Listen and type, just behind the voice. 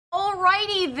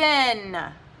Alrighty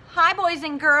then. Hi boys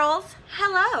and girls.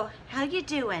 Hello. How you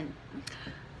doing?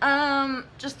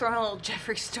 Just throwing a little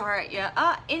Jeffree Star at you.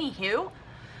 Anywho,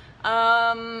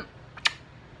 I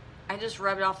just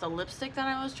rubbed off the lipstick that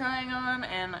I was trying on,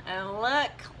 and I look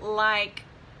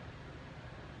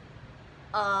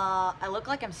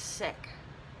like I'm sick.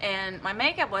 And my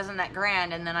makeup wasn't that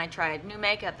grand, and then I tried new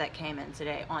makeup that came in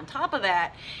today on top of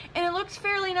that, and it looks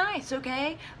fairly nice,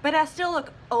 okay? But I still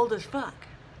look old as fuck.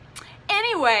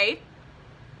 Anyway,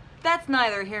 that's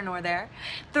neither here nor there.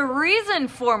 The reason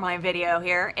for my video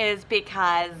here is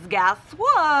because guess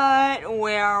what?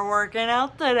 We are working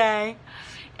out today.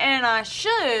 And I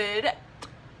should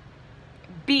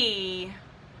be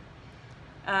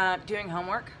doing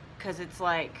homework because it's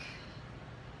like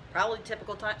probably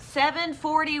typical time.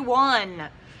 7:41.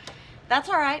 That's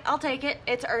all right. I'll take it.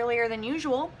 It's earlier than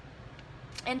usual.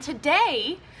 And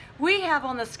today we have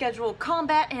on the schedule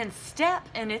combat and step,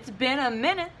 and it's been a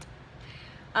minute.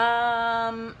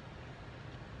 I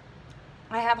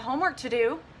have homework to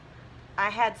do.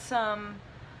 I had some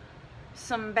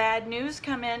bad news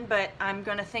come in, but I'm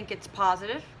gonna think it's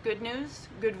positive. Good news,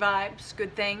 good vibes,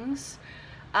 good things.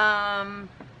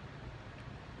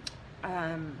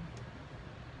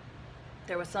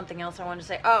 There was something else I wanted to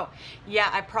say. Oh, yeah,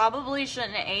 I probably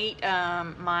shouldn't have ate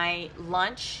my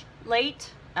lunch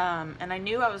late. And I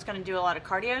knew I was going to do a lot of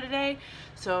cardio today,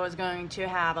 so I was going to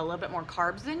have a little bit more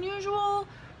carbs than usual.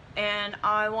 And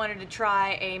I wanted to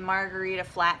try a margarita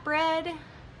flatbread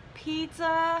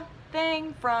pizza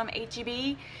thing from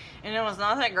H-E-B, and it was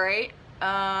not that great.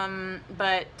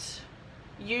 But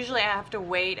usually I have to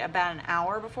wait about an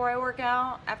hour before I work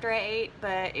out after I ate,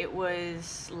 but it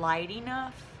was light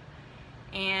enough.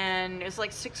 And it was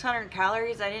like 600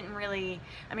 calories. I mean,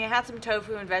 I had some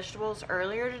tofu and vegetables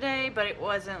earlier today, but it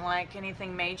wasn't like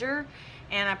anything major.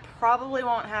 And I probably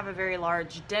won't have a very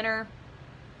large dinner.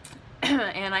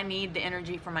 And I need the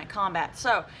energy for my combat.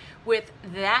 So with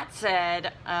that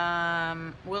said,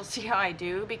 we'll see how I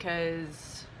do,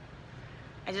 because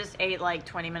I just ate like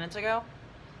 20 minutes ago.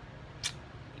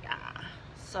 Yeah,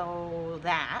 so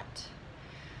that.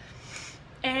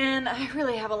 And I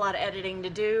really have a lot of editing to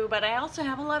do, but I also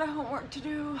have a lot of homework to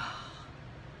do.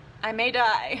 I may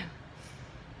die.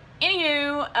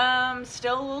 Anywho,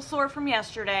 still a little sore from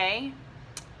yesterday.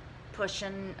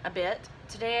 Pushing a bit.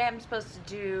 Today I'm supposed to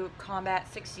do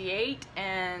combat 68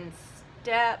 and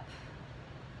step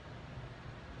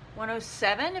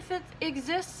 107 if it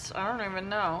exists. I don't even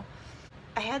know.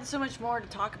 I had so much more to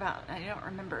talk about. I don't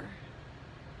remember.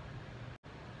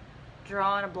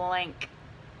 Drawing a blank.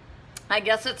 I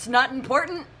guess it's not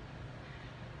important.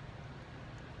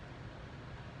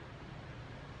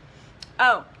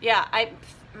 Oh, yeah,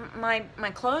 my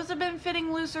clothes have been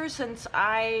fitting looser since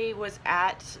I was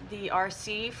at the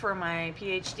RC for my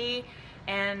PhD,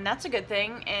 and that's a good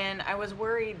thing. And I was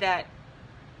worried that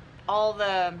all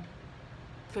the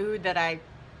food that I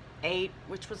ate,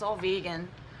 which was all vegan,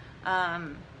 I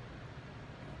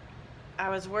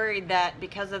was worried that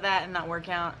because of that and not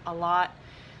working out a lot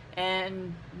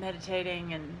and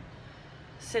meditating and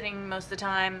sitting most of the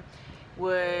time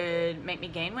would make me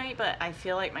gain weight, but I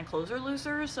feel like my clothes are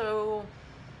looser, so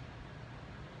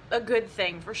a good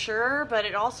thing for sure. But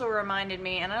it also reminded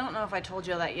me, and I don't know if I told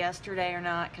you that yesterday or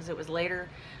not because it was later,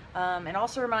 it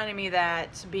also reminded me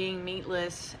that being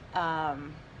meatless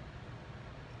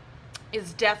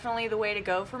is definitely the way to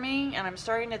go for me, and I'm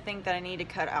starting to think that I need to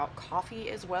cut out coffee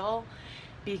as well,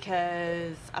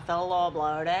 because I felt a little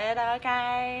bloated,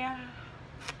 okay,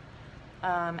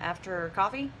 after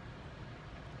coffee.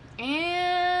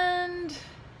 And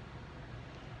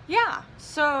yeah,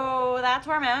 so that's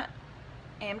where I'm at.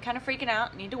 I am kind of freaking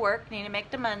out. Need to work, need to make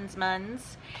the muns.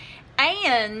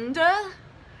 And I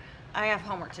have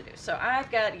homework to do, so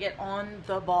I've got to get on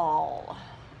the ball.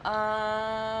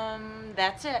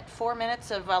 That's it. 4 minutes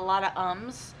of a lot of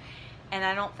ums. And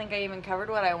I don't think I even covered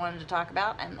what I wanted to talk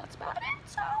about, and that's about it.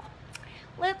 So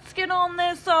let's get on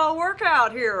this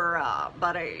workout here,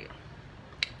 buddy.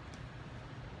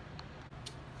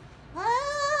 Alrighty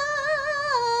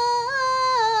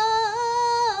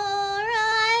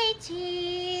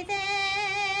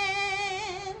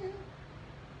then.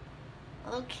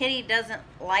 Little kitty doesn't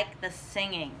like the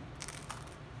singing.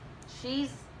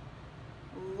 She's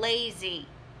lazy.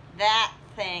 That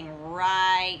thing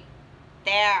right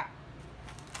there.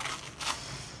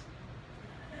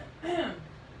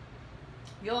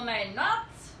 You may not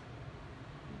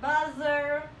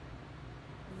buzzer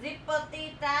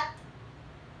Zippity-tat,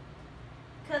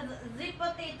 cause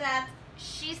Zippity-tat,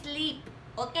 she sleep,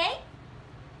 okay?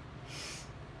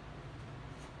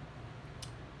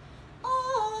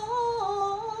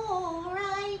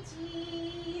 Alrighty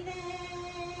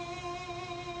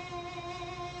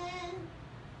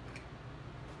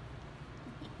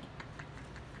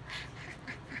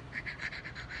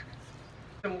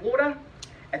Some water,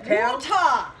 a towel,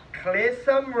 clear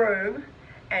some room,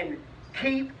 and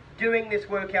keep doing this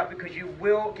workout because you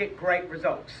will get great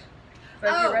results. So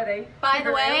if you're ready, by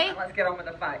the way, let's get on with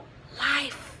the fight.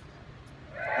 Life.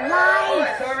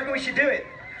 Alright, so I reckon we should do it.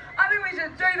 I think we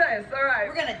should do this. All right.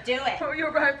 We're gonna do it. Put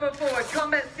your right foot forward.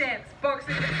 Combat stance.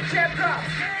 Boxing. Jab cross.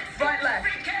 Right, left.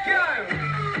 Go.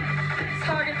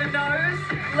 Target the nose,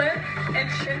 lip, and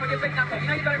chin with your big knuckle. You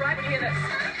know you got it right when you hear this.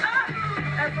 Ah!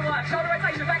 That's the one. Shoulder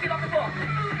rotation. Back heel off the floor.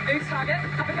 New target.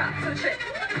 Uppercut to the chin.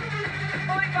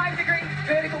 45-degree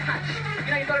vertical punch. You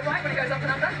know you got it right when it goes up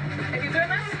and under. If you're doing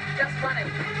this, just running.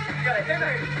 You got it. New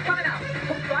move. Coming up.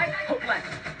 Hook right, hook left.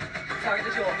 Target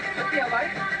the jaw. Lift the elbow.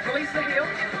 Release the heel.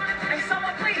 And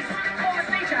someone please call the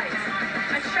DJs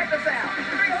and check this out.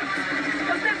 3 hooks.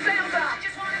 Because this sounds up.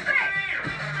 Just want to say.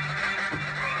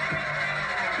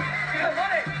 You don't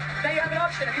want it. Now you have an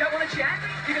option. If you don't want to chat,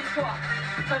 you can squat.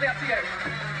 Totally up to you.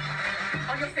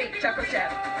 On your feet. Jab cross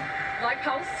jab. Light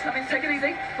pulse. That means take it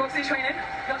easy. Boxing training.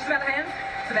 Not just about the hands.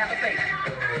 It's about the feet.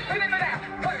 Move in, move out.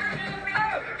 Move.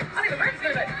 Oh. I think the room's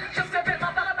moving. Just a bit.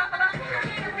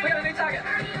 We got a new target.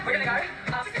 We're going to go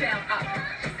up, down, up.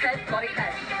 Head, body, head.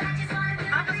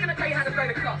 I'm just going to tell you how to throw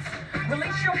the cross.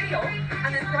 Release your heel and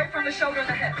then throw from the shoulder and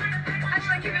the hip.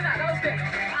 Actually, keep doing that. That was good.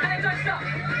 And then don't stop.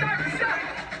 Don't stop.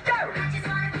 Go.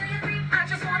 I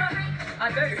just want to. I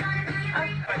do.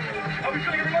 Are we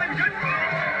feeling everybody? We good?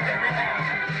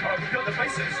 Alright, we've got the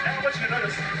faces. And I want you to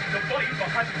notice the body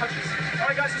behind the punches.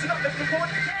 Alright guys, listen up. Let's move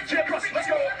forward. Jab cross. Let's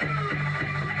go.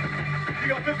 You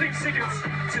got 15 seconds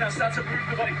to now start to move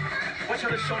the body. Watch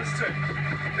how the shoulders turn.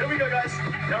 There we go, guys.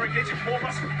 Now we're engaging more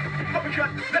muscle.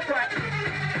 Uppercut, left, right.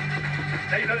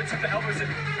 Now you know to tuck the elbows in.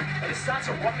 And just start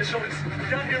to rock the shoulders.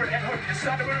 Down here and at home, you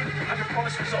start to move. I can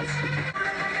promise results.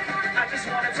 I just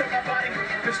want to turn my body.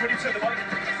 Because when you turn the body,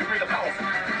 you bring the power.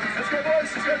 Let's go, boys.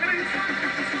 Let's go, Billy.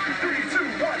 3,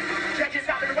 2, 1. Jack it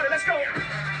out, everybody. Let's go.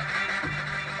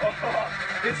 Oh,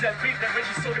 there's that beat that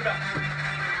Reggie's talking about.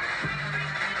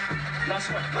 Last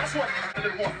one. A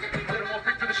little more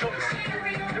grip through the shoulders.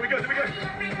 Here we go.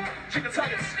 Check the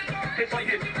targets. Head by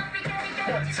head.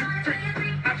 1, 2, 3.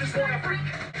 I just want to freak.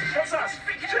 Cross size.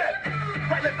 Jab.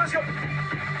 Right, left. Let's go.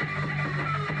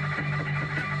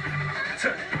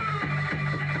 Turn.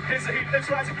 Here's the heat. Let's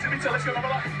rise it to me. Let's go,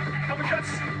 mama.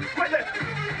 Uppercuts. Right, left.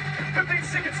 15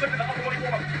 seconds left in the upper body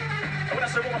warm-up. And when I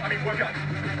say warm-up, I mean workout.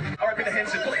 Alright, bring the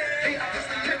hands in. Pull it. Feet up.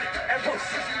 Kick. And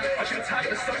pulse. I want you to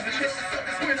target the stomach and the chest.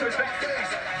 Pull your toes back.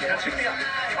 Now check me out.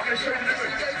 I'm going to show you the new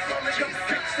move. Jump,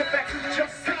 kick, step back. Jump,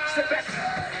 kick, step back.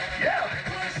 Yeah.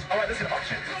 Alright, there's an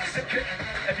option. Step kick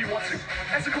if you want to.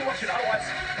 That's a cool option. Otherwise,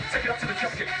 take it up to the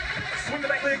jump kick. Swing the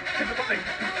back leg, kick the front leg.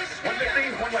 One leg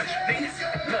knee, one lunge. Knee,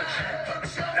 lunge.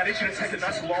 Now I need you to take a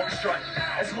nice long stride.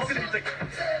 As long as you think.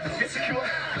 Get secure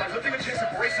by lifting the chest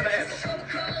and bracing the abs.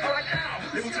 Alright,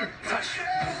 level 2, touch.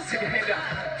 Take your hand down.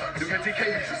 Do your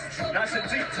DK. Nice and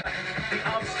deep. The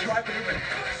arms drive the movement.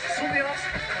 Swing the arms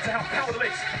to help power the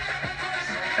legs.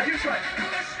 Now you try.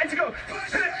 And to go.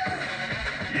 Hit it.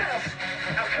 Yeah.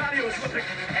 Our cardio is lifting.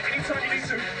 And anytime you need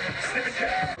to, step and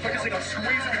kick. Focusing on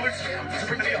squeezing glutes to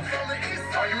bring the knee up.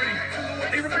 Are you ready?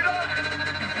 Knee repeater.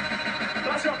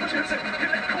 Last round. Push your hips in.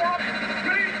 Get that core up.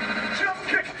 Ready? Jump,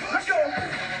 kick. Let's go.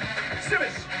 7.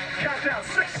 Countdown.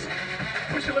 6.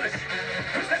 Push your limit.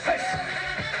 Push that pace.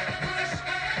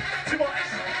 2 more.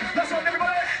 Last one,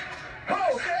 everybody.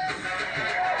 Oh.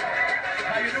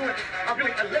 How you doing? I'm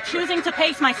feeling electric. Choosing to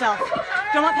pace myself.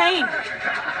 Don't want pain.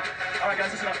 Alright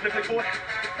guys, listen up. Lift it forward.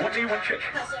 1 knee, 1 kick.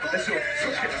 Let's do it.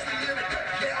 Switch kicks.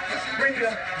 Bring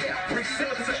here. Reset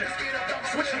the position.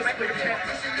 Switch to the back leg if you can.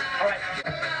 Alright.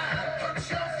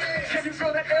 Can you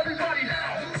feel that, everybody?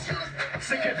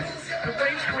 Sink in. The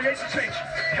range creates a change.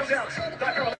 Come down.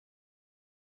 Diaphragm.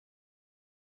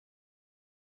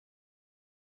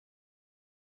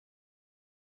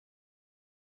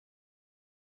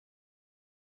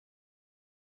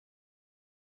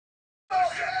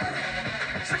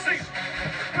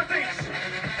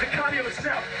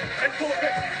 Now, and full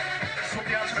effect. Swing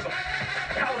the arms, remember.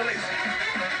 Power the legs.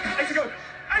 8 to go.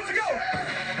 8 to go.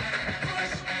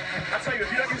 I tell you,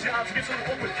 if you don't use your arms, it gets a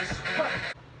little awkward.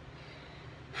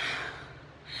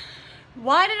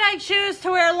 Why did I choose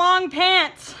to wear long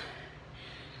pants?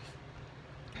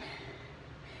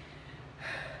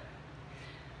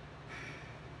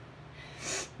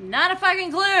 Not a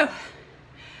fucking clue.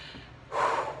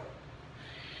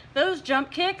 Those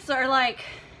jump kicks are like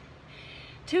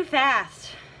too fast.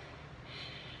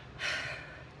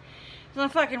 I'm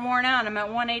fucking worn out. I'm at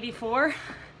 184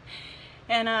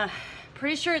 and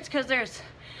pretty sure it's because there's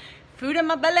food in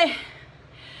my belly,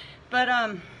 but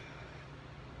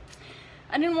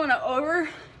I didn't want to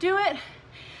overdo it,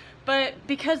 but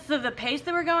because of the pace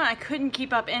that we're going, I couldn't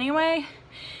keep up anyway,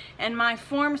 and my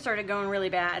form started going really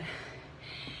bad.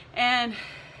 And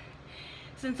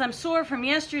since I'm sore from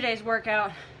yesterday's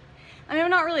workout, I mean, I'm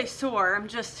not really sore, I'm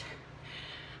just,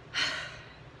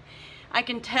 I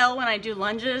can tell when I do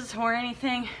lunges or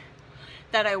anything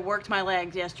that I worked my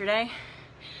legs yesterday.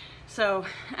 So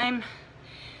I'm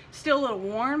still a little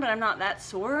worn, but I'm not that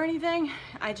sore or anything.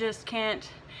 I just can't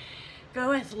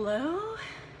go as low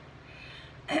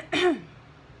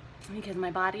because my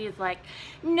body is like,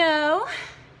 no.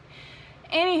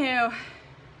 Anywho,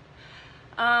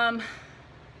 I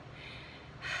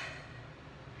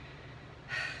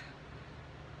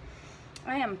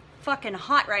am fucking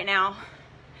hot right now.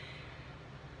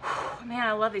 Man,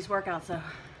 I love these workouts though.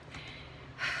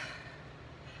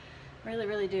 Really,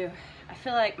 really do. I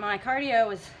feel like my cardio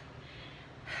was,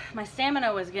 my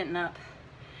stamina was getting up,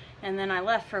 and then I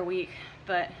left for a week,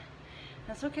 but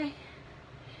that's okay.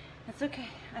 That's okay.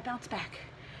 I bounce back.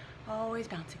 Always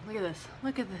bouncing. Look at this.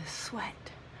 Look at this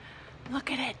sweat.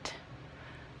 Look at it.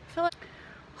 I feel like,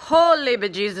 holy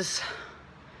bejesus.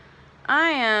 I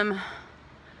am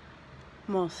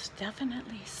most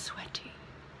definitely sweaty.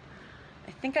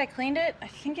 I think I cleaned it. I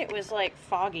think it was like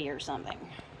foggy or something.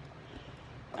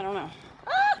 I don't know.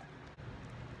 Ah!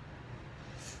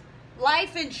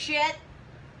 Life and shit.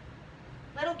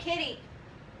 Little kitty.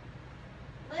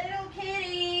 Little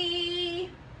kitty.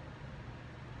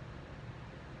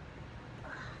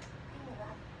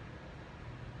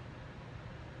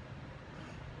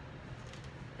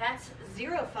 That's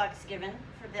 0 fucks given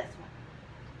for this one.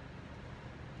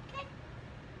 Okay.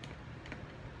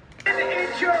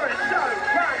 Endurance, so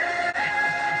run.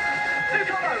 New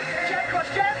combo, jab, cross,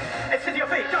 jab, and sit to your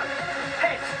feet, go.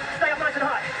 Hands, stay up nice and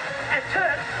high. And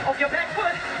turn off your back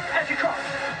foot as you cross.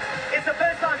 It's the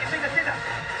first time you've seen the scissor.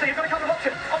 So you've got a couple of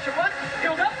options. Option 1,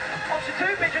 heels up. Option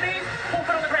 2, bend your knees, full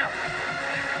foot on the ground.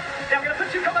 Now we're going to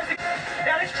put 2 combos together.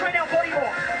 Now let's train our body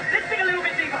more. Let's dig a little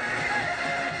bit deeper.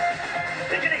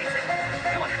 Bend your knees.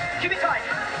 Come on, keep it tight.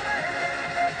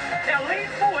 Now lean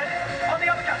forward on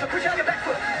the uppercut, so push out your back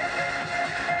foot.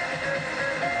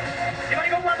 You've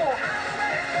only got 1 more.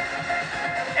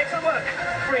 Excellent work.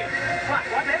 Breathe. Right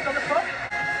hand on the spot.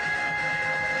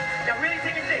 Now really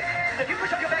dig in deep. So if you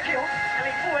push up your back heel and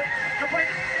lean forward, you're putting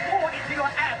more into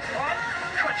your abs, right?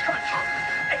 Crunch, crunch.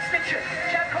 Extension.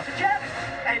 Jab, cross and jab,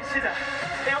 and scissor.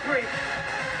 Now breathe.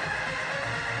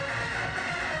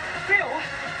 Feel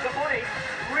the body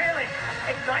really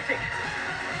igniting.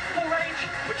 Full range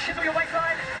with chisel your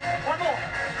waistline. 1 more.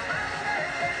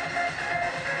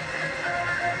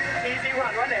 Easy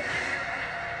run, right there.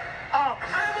 Arms.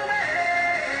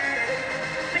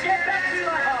 To get back to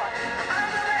my heart.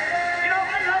 You know,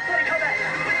 I love when you come back.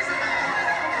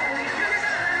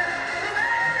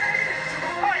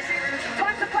 Alright,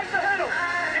 time to face the hurdle.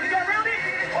 You can go around it,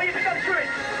 or you can go through it.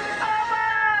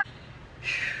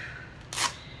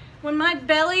 When my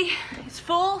belly is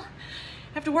full,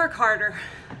 I have to work harder.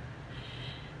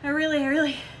 I really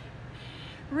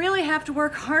have to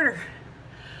work harder.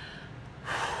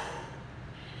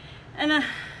 And I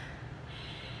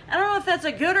don't know if that's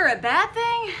a good or a bad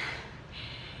thing,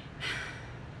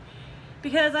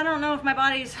 because I don't know if my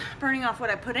body's burning off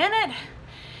what I put in it,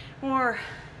 or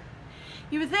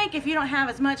you would think if you don't have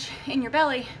as much in your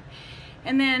belly,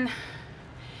 and then,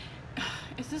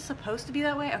 is this supposed to be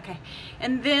that way? Okay.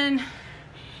 And then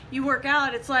you work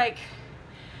out, it's like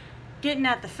getting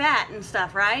at the fat and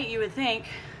stuff, right? You would think.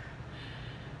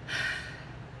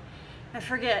 I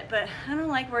forget, but I don't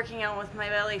like working out with my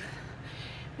belly.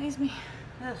 It makes me,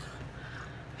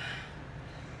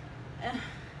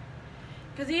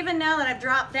 because even now that I've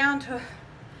dropped down to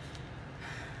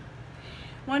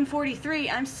 143,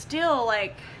 I'm still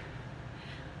like,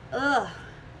 ugh.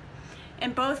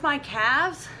 And both my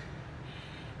calves,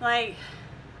 like,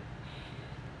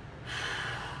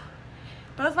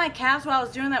 both my calves while I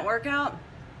was doing that workout,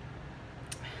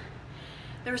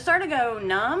 they were starting to go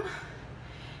numb.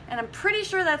 And I'm pretty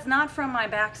sure that's not from my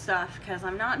back stuff, because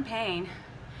I'm not in pain.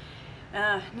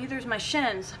 Neither is my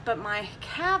shins, but my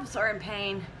calves are in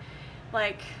pain.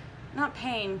 Like, not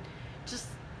pain, just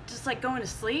like going to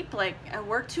sleep, like I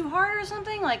work too hard or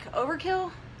something, like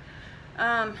overkill.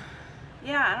 Yeah,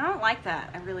 I don't like that.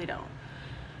 I really don't.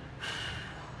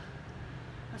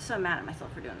 I'm so mad at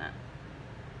myself for doing that.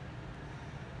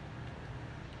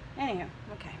 Anywho,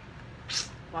 okay.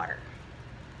 Water.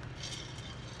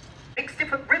 Mix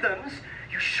different rhythms,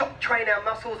 you shock train our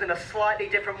muscles in a slightly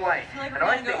different way. I feel like we're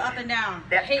going to go up and down.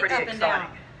 That's Hit pretty up and exciting.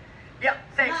 down. Yep,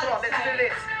 thanks a lot. Let's do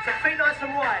this. So feet nice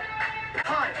and wide.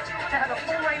 Time to have a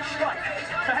full range strike.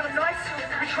 So have a nice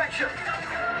retraction.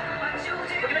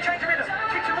 We're going to change the rhythm.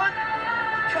 3, 2, 1.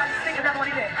 Try to stick another one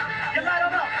in there. You light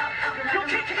them up. Your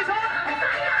kick is on.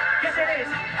 Yes, it is.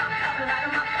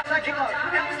 Side kick low.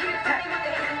 Tap.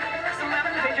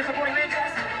 Bend your supporting legs.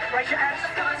 Brace your abs.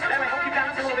 That will help you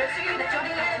balance a little bit.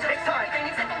 Next time.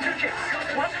 2 kicks.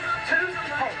 1, 2,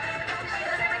 hold.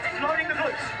 Loading the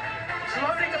glutes.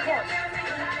 Loading the quads.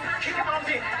 Kick your arms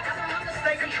in.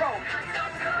 Stay controlled.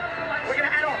 We're going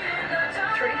to add on.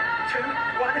 3, 2,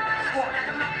 1, squat.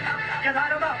 You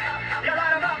light them up. You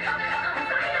light them up.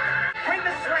 Bring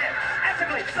the slam.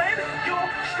 Actively slam your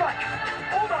strike.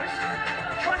 Almost.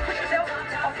 Try and push yourself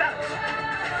off balance.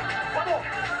 One more.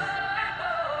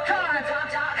 Time.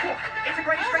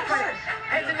 Integrating strength training.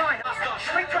 Hands in line.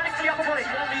 Strength training to the upper body.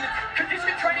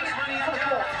 Conditioning training for the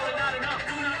core.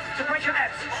 To brace your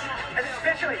abs. And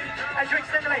especially as you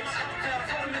extend the legs.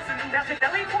 Now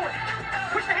lean forward.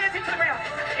 Push the hands into the ground.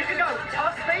 You can go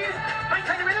fast speed,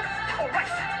 maintain the rhythm, or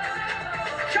race.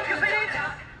 Jump your feet in.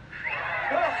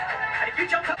 Oh, and if you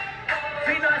jump up,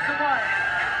 feet nice and wide.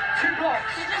 2 blocks.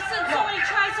 You just did so many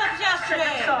triceps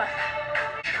yesterday. Side.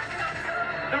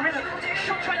 The rhythm.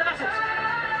 Short train the muscles.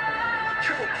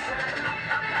 Triple.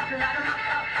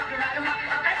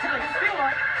 Actively feel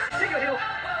like single heel.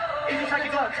 Easy take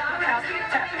your gloves. Out.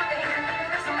 Tap.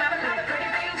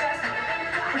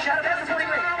 Push out of that supporting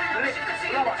leg. Lift.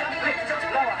 Lower. Lift.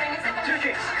 Lower. 2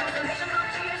 kicks.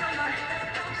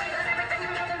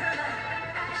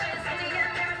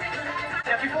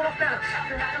 Now if you fall off balance,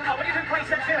 I want you to embrace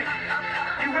that feeling.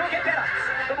 You will get better.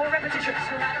 The more repetitions.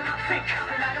 Think.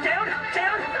 Down,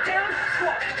 down, down,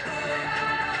 squat.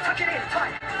 Tuck it in,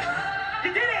 tight.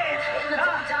 You did it!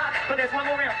 But there's one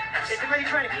more round. Integrated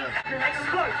training.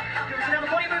 Explode. So now the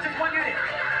body moves as one unit.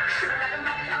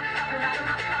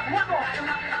 One more.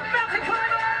 Mountain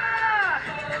climber!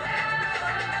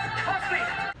 Hot speed.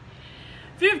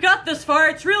 If you've got this far,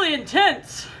 it's really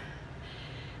intense.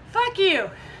 Fuck you.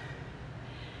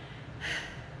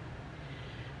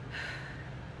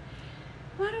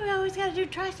 Why do we always gotta do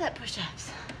tricep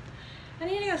push-ups? I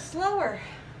need to go slower.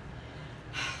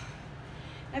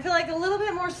 I feel like a little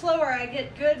bit more slower, I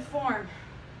get good form.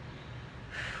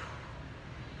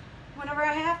 Whenever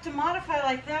I have to modify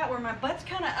like that, where my butt's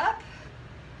kind of up,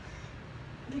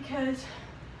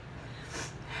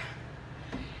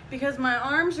 because my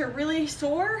arms are really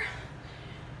sore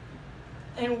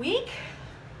and weak,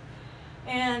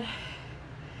 and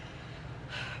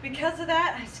because of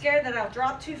that, I'm scared that I'll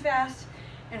drop too fast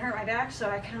and hurt my back, so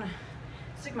I kind of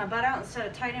stick my butt out instead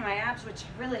of tightening my abs, which I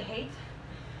really hate.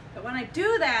 But when I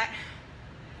do that,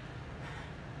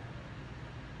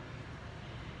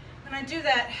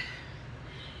 it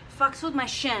fucks with my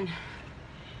shin.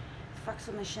 Fucks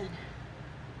with my shin.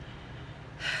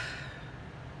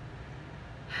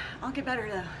 I'll get better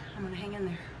though. I'm gonna hang in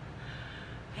there.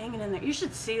 Hanging in there. You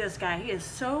should see this guy. He is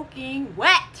soaking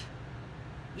wet.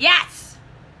 Yes!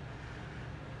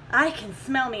 I can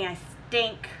smell me. I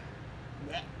stink.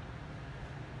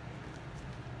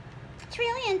 It's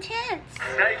really intense.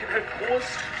 Now you can hit pause,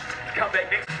 come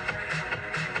back next.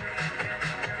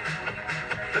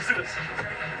 Let's do this.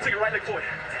 Take your right leg forward.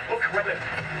 Hook, right leg.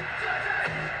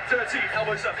 Dirty,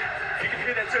 elbows up. You can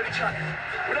hear that dirty chant.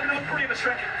 We're not going to look pretty in this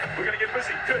track. We're going to get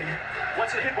busy. Dirty. One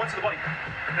to the head, one to the body.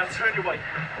 Now turn your body.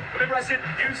 Remember I said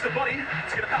use the body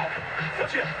to get the power.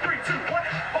 Watch here. 3, 2, 1.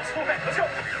 Hops, fall back. Let's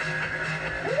go.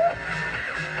 Woo!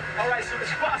 All right, so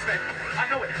it's fast, man. I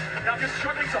know it. Now I'm just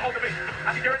struggling to hold the beat.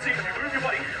 I can guarantee if you move your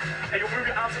body, and you'll move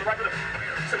your arms to the right rhythm.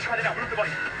 So try that out. Move the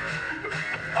body.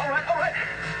 All right, all right.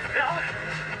 Now,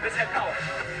 let's add power.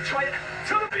 Try it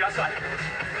to the outside.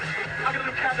 I'm going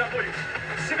to do a countdown for you.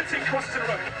 17 crosses in a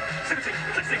row. 17,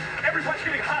 16. Every punch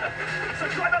getting harder. So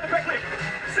drive out the back leg.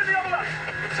 Send the other leg.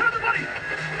 Turn the body.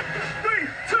 3,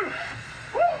 2.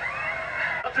 Woo!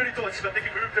 Not dirty thoughts, but they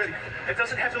can move dirty. It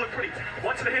doesn't have to look pretty.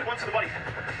 One to the head, one to the body.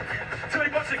 Dirty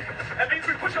boxing. That means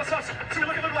we push ourselves so we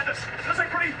look a little like this. This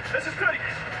ain't pretty. This is dirty.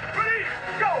 Ready?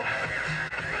 Go!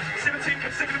 17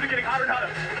 consecutively getting harder and harder.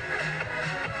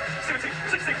 17,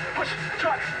 16, push,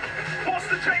 try. Force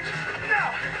the change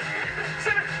now.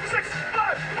 7, 6,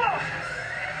 5, 4.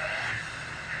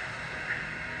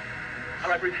 All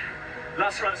right, breathe.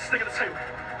 Last round, stick at the table.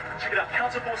 Check it out.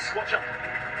 Counter force, squat jump.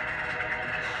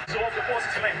 Absorb the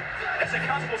forces to land. That's a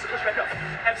counter force to push back up.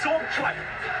 Absorb, try.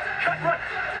 Cut, run.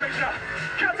 Make sure.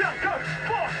 Countdown, go.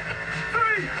 4,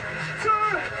 3, 2,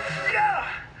 yeah.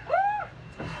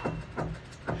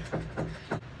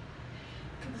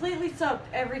 Completely soaked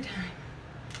every time.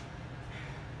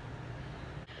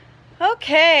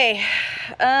 Okay,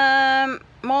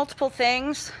 multiple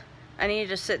things. I need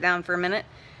to sit down for a minute.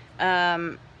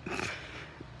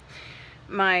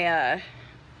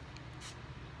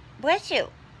 Bless you,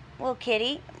 little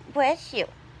kitty, bless you.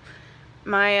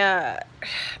 I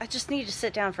just need to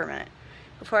sit down for a minute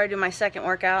before I do my second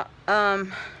workout.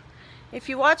 If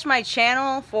you watch my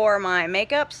channel for my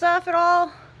makeup stuff at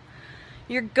all,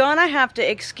 you're gonna have to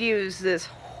excuse this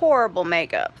horrible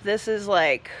makeup. This is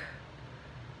like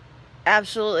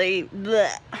absolutely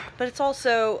bleh. But it's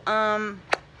also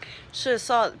should have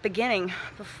saw at the beginning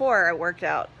before I worked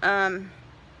out.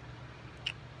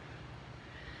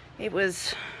 It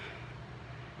was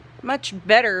much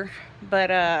better,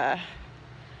 but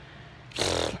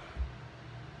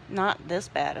not this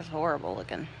bad. It's horrible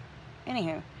looking.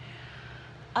 Anywho,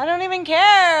 I don't even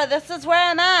care. This is where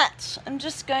I'm at. I'm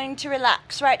just going to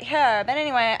relax right here. But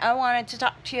anyway, I wanted to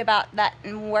talk to you about that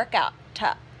workout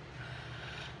top.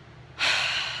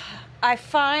 I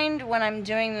find when I'm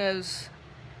doing those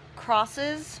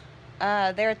crosses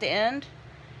there at the end,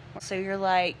 so you're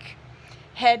like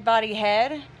head, body,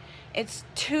 head, it's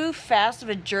too fast of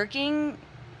a jerking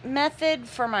method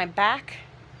for my back.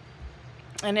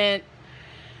 And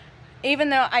even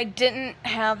though I didn't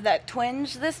have that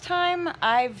twinge this time,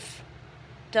 I've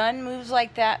done moves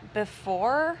like that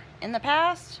before in the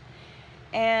past.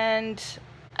 And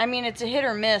I mean, it's a hit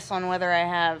or miss on whether I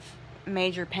have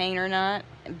major pain or not,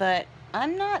 but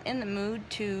I'm not in the mood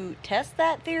to test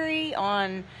that theory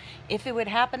on if it would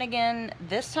happen again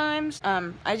this time.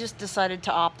 I just decided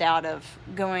to opt out of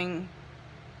going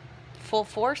full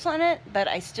force on it, but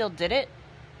I still did it.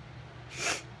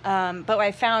 But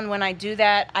I found when I do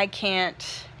that, I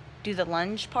can't do the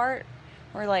lunge part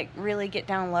or like really get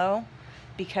down low,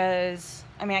 because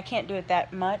I mean, I can't do it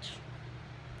that much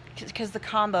because the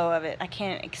combo of it, I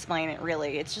can't explain it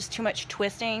really. It's just too much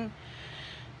twisting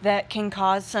that can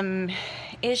cause some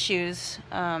issues.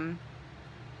 Hi,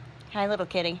 little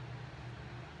kitty.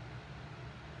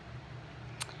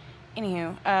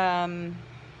 Anywho,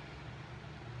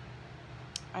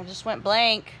 I just went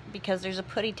blank because there's a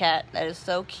putty tat that is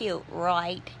so cute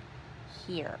right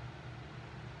here.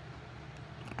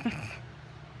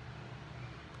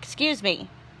 Excuse me.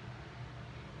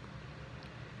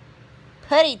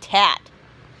 Putty tat.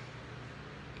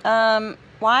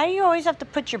 Why do you always have to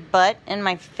put your butt in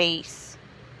my face?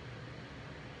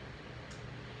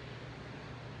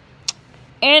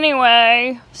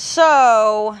 Anyway,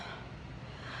 so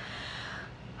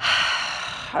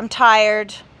I'm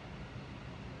tired.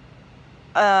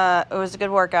 It was a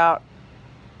good workout.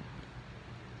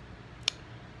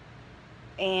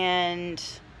 And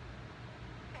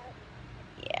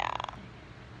yeah,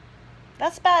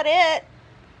 that's about it.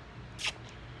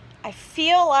 I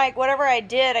feel like whatever I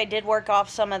did work off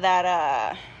some of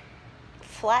that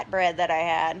flatbread that I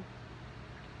had.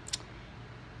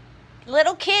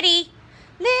 Little kitty.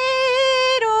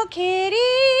 Little kitty.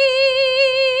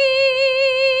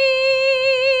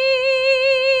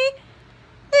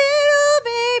 Little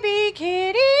baby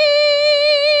kitty.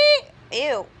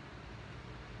 Ew.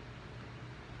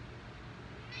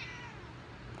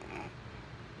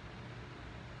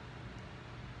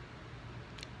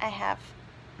 I have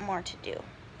more to do.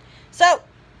 So,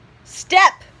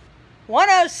 step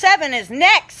 107 is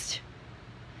next.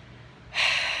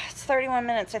 It's 31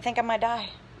 minutes. I think I might die.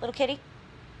 Little kitty,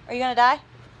 are you gonna die?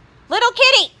 Little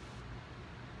kitty!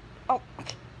 Oh,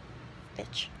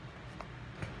 bitch.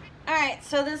 Alright,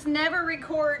 so this never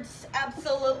records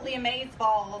absolutely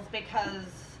amazeballs because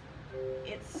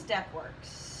it's step work.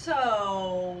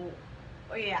 So,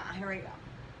 yeah, here we go.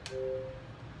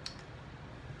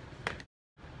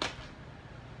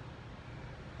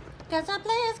 Cause I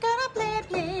play is gonna play.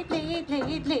 They ain't gonna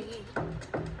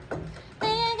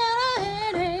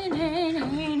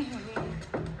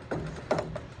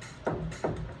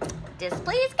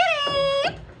displease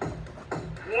kitty.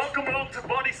 Welcome along to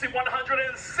Body Suit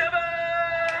 107.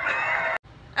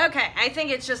 Okay, I think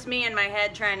it's just me in my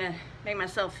head trying to make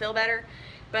myself feel better.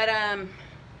 But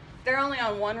they're only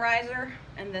on one riser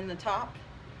and then the top.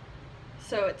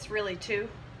 So it's really two.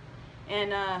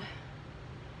 And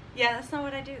yeah, that's not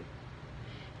what I do.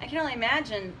 I can only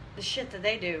imagine the shit that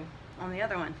they do on the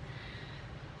other one.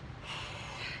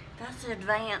 That's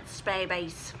advanced,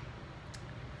 babies.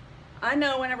 I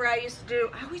know whenever I used to do,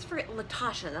 I always forget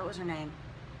Latasha, that was her name.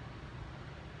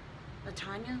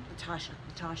 Latanya?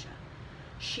 Latasha.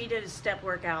 She did step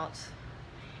workouts.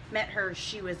 Met her,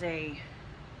 she was a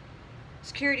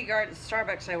security guard at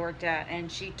Starbucks I worked at,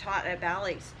 and she taught at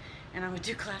Bally's. And I would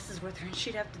do classes with her, and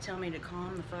she'd have to tell me to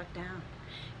calm the fuck down.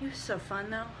 It was so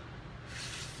fun, though.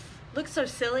 looks so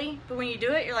silly, but when you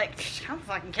do it, you're like, I don't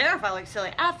fucking care if I look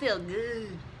silly. I feel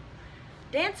good.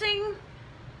 Dancing,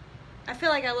 I feel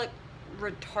like I look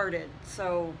retarded,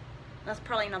 so that's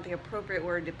probably not the appropriate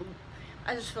word to.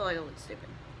 I just feel like I look stupid.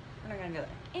 We're not gonna go there.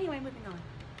 Anyway, moving on.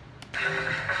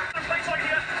 Place on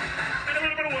here, and a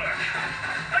little bit of work.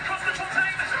 Across the top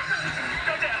team.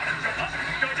 Go down, go up,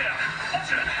 go down.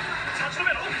 Option, touch the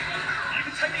middle. You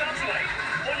can take the arms away,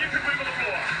 or you can move on the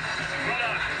floor. Right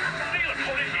on. Knee lift,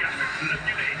 hold it here. Lift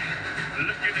your knee.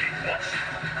 Lift your knee. Watch.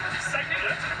 Same knee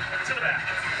lift to the back.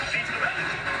 Knee to the back.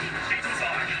 Knee to the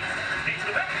side. Knee to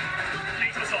the back.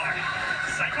 Knee to the side.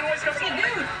 Same one always goes on.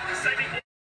 Same knee.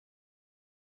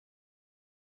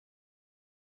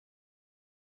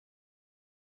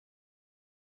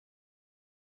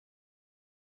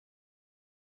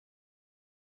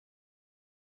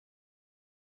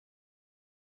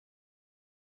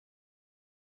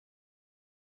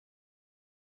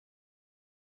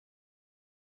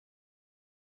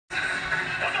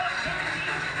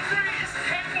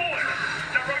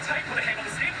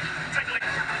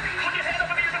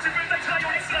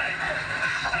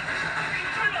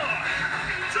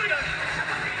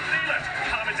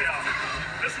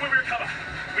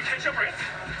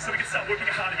 So we can start working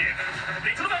hard again.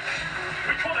 Knee to the back.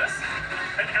 We call this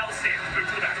an L step. Move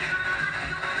to the back.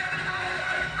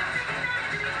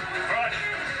 Alright,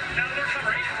 now the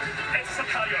recovery. Into some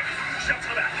cardio. Jump to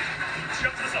the back.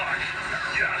 Jump to the side.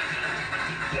 Yeah.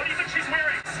 What do you think she's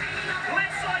wearing?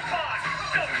 Left side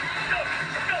 5. Go, go,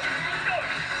 go, go.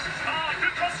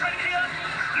 Good cross training here.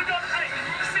 You've got 8,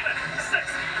 7, 6,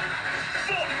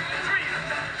 4, 3.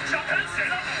 Jump in,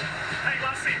 stand up. Hey,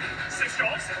 last set. 6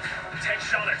 jogs. Take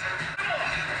Charlotte.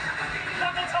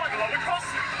 One more time, lower cross.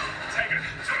 Take it.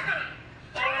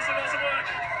 Awesome, awesome work.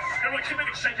 Good work, keep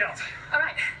making shakeout.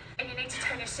 Alright, and you need to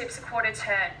turn your steps a quarter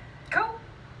turn. Cool?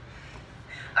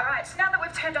 Alright, so now that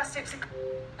we've turned our steps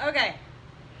Okay.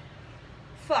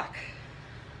 Fuck.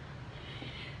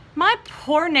 My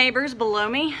poor neighbors below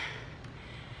me.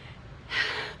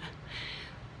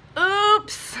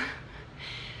 Oops.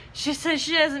 She says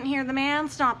she doesn't hear the man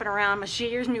stomping around, but she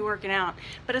hears me working out.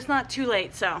 But it's not too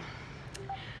late, so. 1,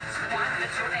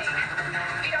 lift your knee.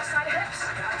 Feet outside hips.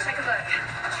 Take a look.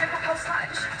 Triple pulse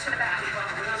lunge to the back.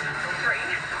 3,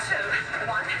 2,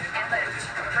 1, and lift.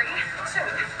 3, 2,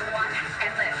 1,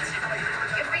 and lift.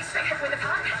 Your feet stay hip width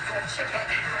apart. Check it.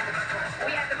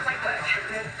 We have the plate work.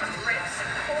 Ribs,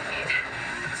 forehead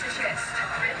to chest.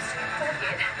 Ribs,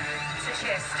 forehead to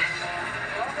chest.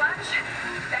 Long lunge.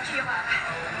 Back heel up.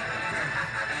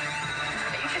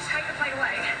 You can take the plate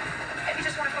away if you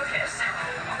just want to focus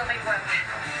on the leg work.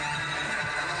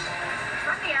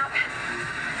 Front knee out.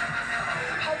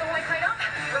 Hold the leg plate up.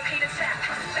 Repeat and tap.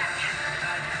 Back.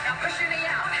 Now push your knee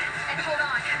out and hold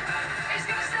on. It's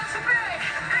going to start to burn.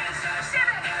 8, 7,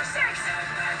 6, 5.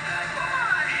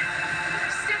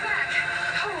 Step back.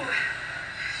 Ooh.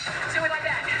 Do it like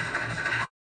that.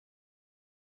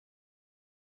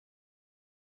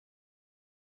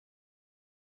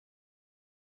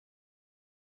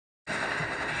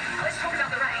 Let's talk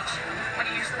about the range when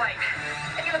you use the weight.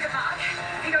 If you look at Mark,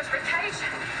 he goes rib cage,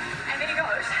 and then he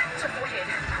goes to forehead.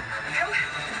 Cool?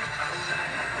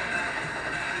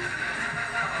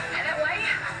 And that way,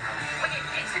 when you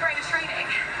integrate a training,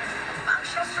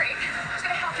 functional strength is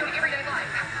going to help you in everyday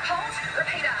life. Hold,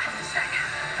 repeater, stack.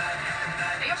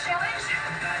 Now your challenge,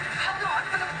 hold on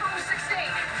for the full 16.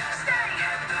 Stay.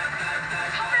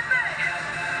 Hold that burn.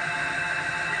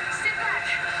 Step back.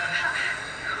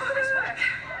 Nice work.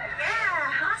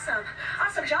 Yeah, awesome.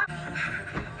 Awesome job.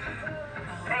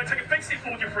 Alright, take a big step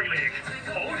forward your free leg.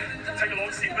 Hold. Take a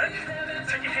long step back.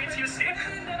 Take your hand to your step.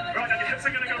 Right, now your hips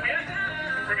are going to go where?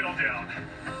 Bring it on down.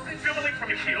 Feel the length from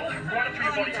your heel right up through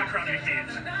your body to the crown of your head.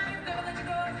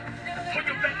 Put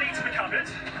your back knee to the carpet.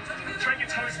 Drag your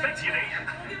toes back to your knee.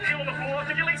 Heel on the floor.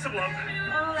 Give your legs some love.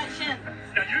 Oh, that shit.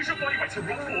 Now use your body weight to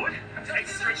rock forward and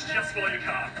stretch just below your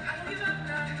calf.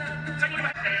 Take a look at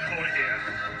my hand, hold it here.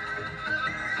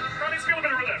 Right, let's feel a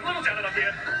bit of rhythm. A little down and up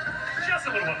here. Just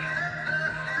a little one.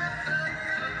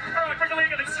 Alright, bring the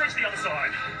leg and then stretch the other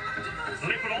side.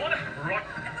 Lift it on, right.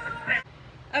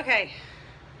 Okay.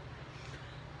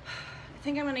 I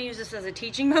think I'm going to use this as a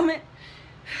teaching moment.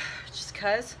 Just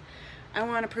because I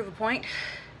want to prove a point.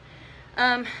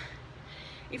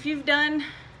 If you've done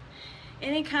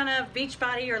any kind of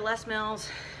Beachbody or Les Mills,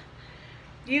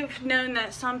 you've known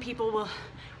that some people will,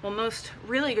 well, most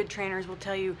really good trainers will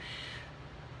tell you,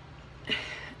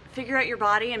 figure out your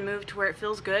body and move to where it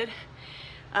feels good,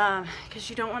 because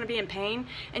you don't want to be in pain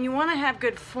and you want to have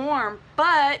good form,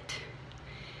 but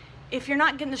if you're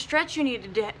not getting the stretch you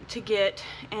need to get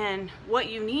and what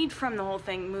you need from the whole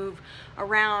thing, move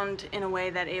around in a way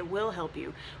that it will help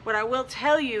you. What I will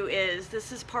tell you is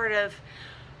this is part of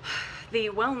the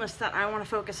wellness that I want to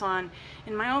focus on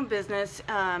in my own business,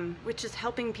 which is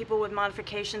helping people with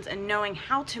modifications and knowing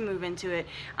how to move into it.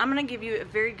 I'm going to give you a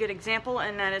very good example,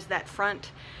 and that is that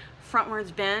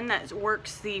frontwards bend that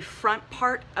works the front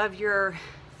part of your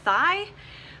thigh,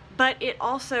 but it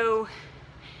also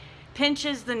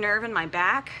pinches the nerve in my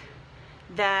back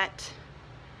that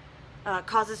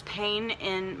causes pain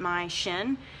in my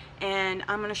shin. And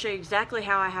I'm going to show you exactly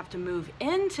how I have to move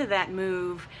into that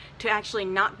move to actually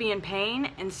not be in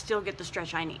pain and still get the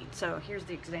stretch I need. So here's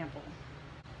the example.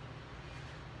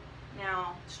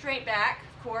 Now, straight back,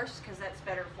 of course, because that's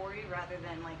better for you rather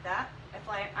than like that. If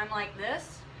I'm like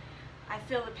this, I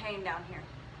feel the pain down here.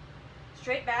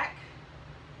 Straight back.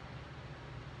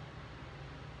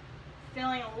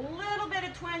 Feeling a little bit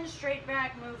of twinge, straight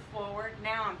back, move forward.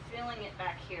 Now I'm feeling it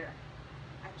back here.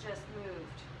 I just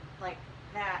moved like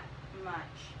that much.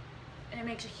 And it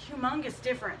makes a humongous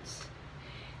difference.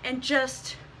 And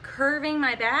just curving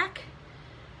my back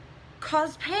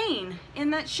caused pain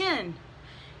in that shin.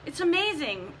 It's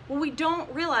amazing. What we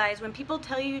don't realize when people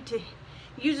tell you to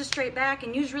use a straight back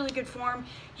and use really good form,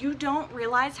 you don't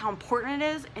realize how important it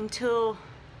is until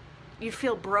you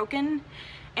feel broken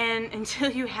and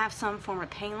until you have some form of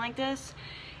pain like this.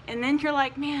 And then you're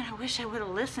like, man, I wish I would have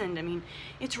listened. I mean,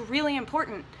 it's really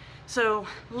important. So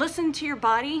listen to your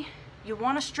body. You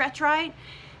want to stretch right,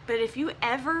 but if you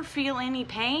ever feel any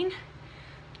pain,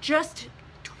 just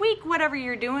tweak whatever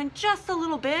you're doing just a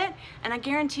little bit, and I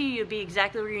guarantee you'll be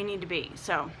exactly where you need to be.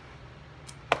 So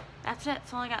that's it.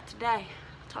 That's all I got today.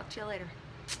 I'll talk to you later.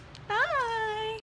 Bye.